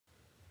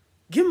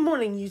Good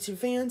morning, YouTube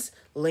fans.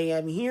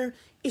 Liam here.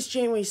 It's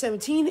January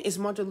 17. It's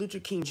Martin Luther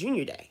King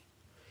Jr. Day.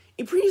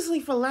 And previously,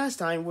 for last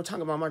time, we're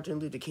talking about Martin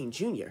Luther King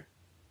Jr.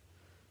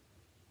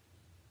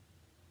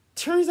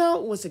 Turns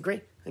out it was a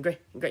great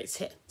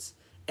hit.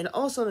 And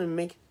also to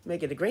make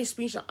it a great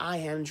speech that I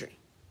Had a Dream.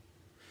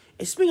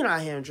 And speaking of I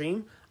Had a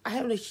Dream, I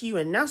have a few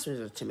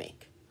announcements to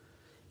make.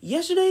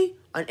 Yesterday,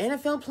 on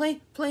NFL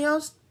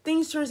playoffs,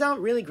 things turns out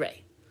really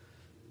great.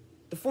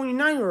 The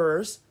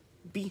 49ers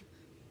beat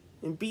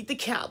the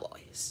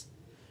Cowboys.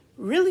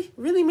 Really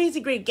made a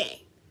great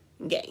game.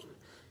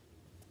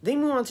 They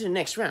move on to the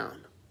next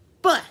round.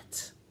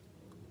 But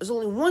there's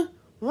only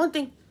one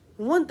thing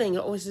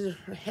that always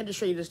headed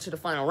straight us to the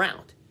final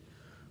round.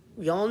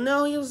 We all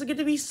know it was going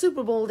to be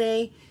Super Bowl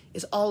day.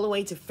 It's all the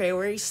way to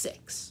February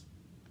 6th.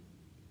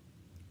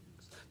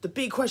 The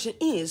big question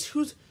is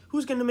who's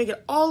going to make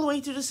it all the way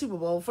to the Super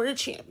Bowl for the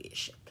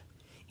championship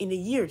in the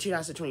year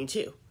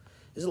 2022.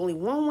 There's only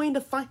one way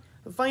to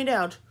find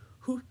out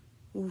who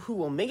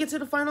will make it to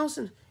the finals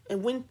and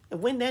win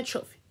that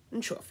trophy.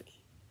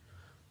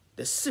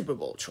 The Super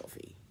Bowl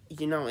trophy.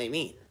 You know what I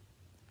mean?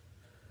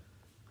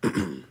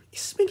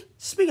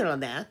 Speaking of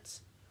that,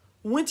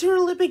 Winter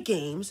Olympic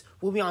Games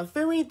will be on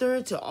February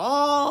 3rd to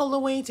all the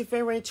way to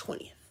February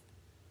 20th.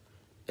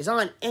 It's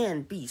on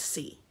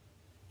NBC.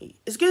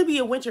 It's going to be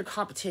a winter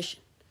competition.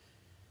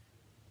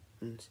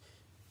 It's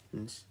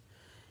going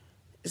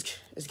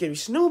to be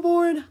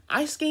snowboard,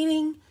 ice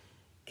skating,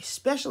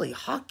 especially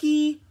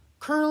hockey,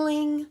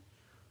 curling,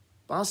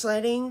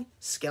 bobsledding,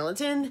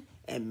 skeleton,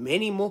 and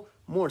many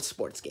more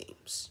sports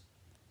games.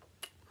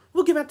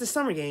 We'll get back to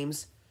summer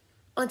games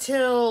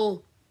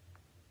until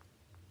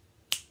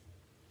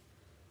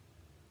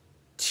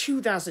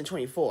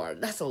 2024.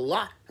 That's a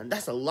lot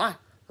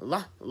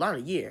of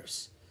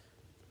years.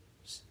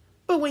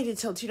 But wait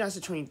until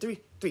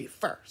 2023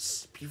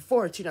 first,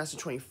 before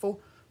 2024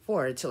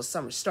 until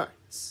summer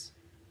starts.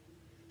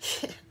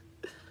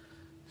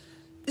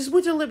 This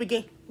Winter Olympic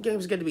Games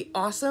is going to be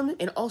awesome,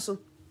 and also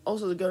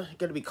going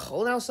to be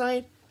cold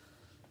outside.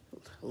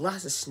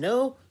 Lots of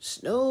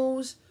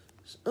snows.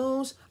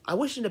 I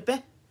wish you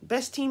the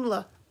best team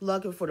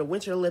luck for the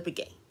Winter Olympic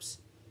Games.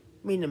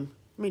 May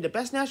the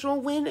best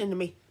national win, and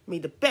may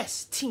the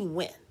best team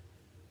win.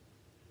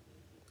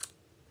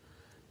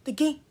 The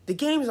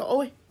games are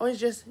always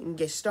just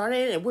get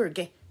started, and we're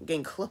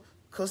getting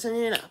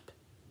closing up.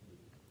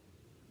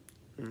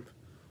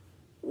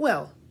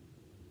 Well,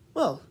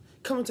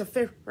 coming to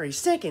February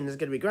 2nd is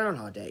going to be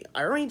Groundhog Day.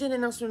 I already did an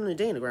announcement on the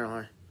day of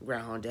the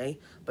Groundhog Day,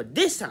 but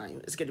this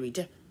time it's going to be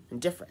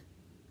different.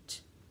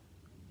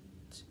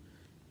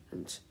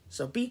 And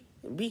so be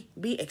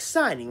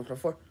exciting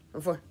for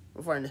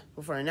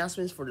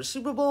announcements for the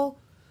Super Bowl,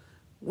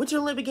 Winter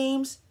Olympic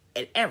Games,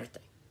 and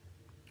everything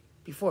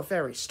before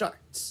February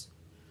starts.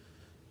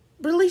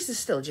 But at least it's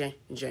still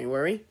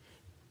January.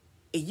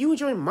 If you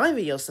enjoyed my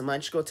video so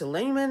much, go to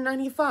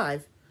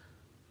LannyMan95.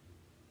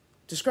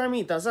 Describe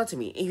me, thumbs up to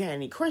me. If you had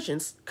any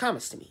questions,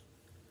 comments to me.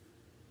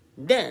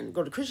 Then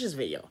go to Christian's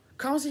video.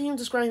 Comment to him,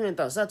 describe him, and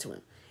thumbs up to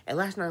him. And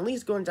last but not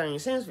least, go to Diane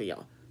Sam's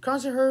video.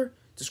 Comment to her,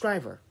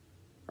 describe her.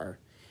 Or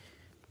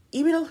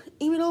even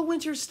though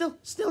winter's still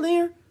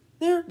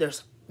there's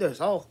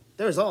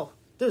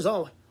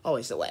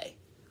always a way.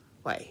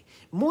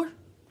 More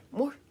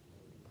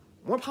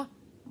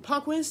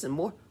pop quiz and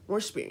more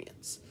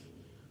experience.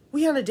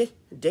 We had a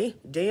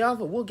day off,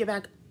 but we'll get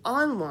back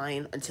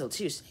online until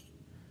Tuesday,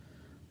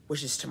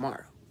 which is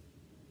tomorrow.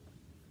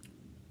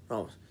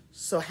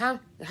 So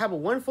have a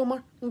wonderful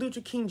Martin Luther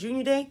King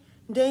Jr.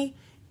 Day,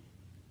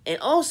 and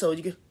also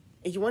if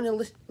you want to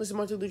listen to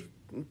Martin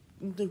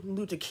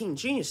Luther King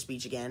Jr.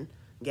 speech again,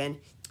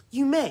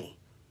 you may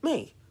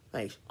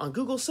on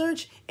Google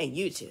search and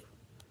YouTube,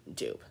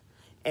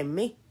 and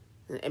make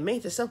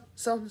the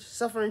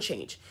suffer and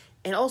change,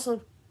 and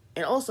also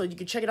you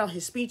can check it out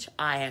his speech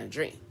I Had a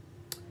Dream.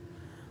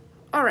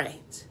 All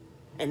right,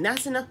 and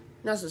that's enough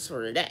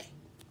for today.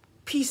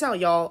 Peace out,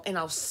 y'all, and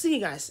I'll see you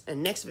guys in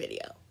the next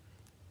video.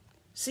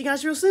 See you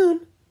guys real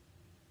soon.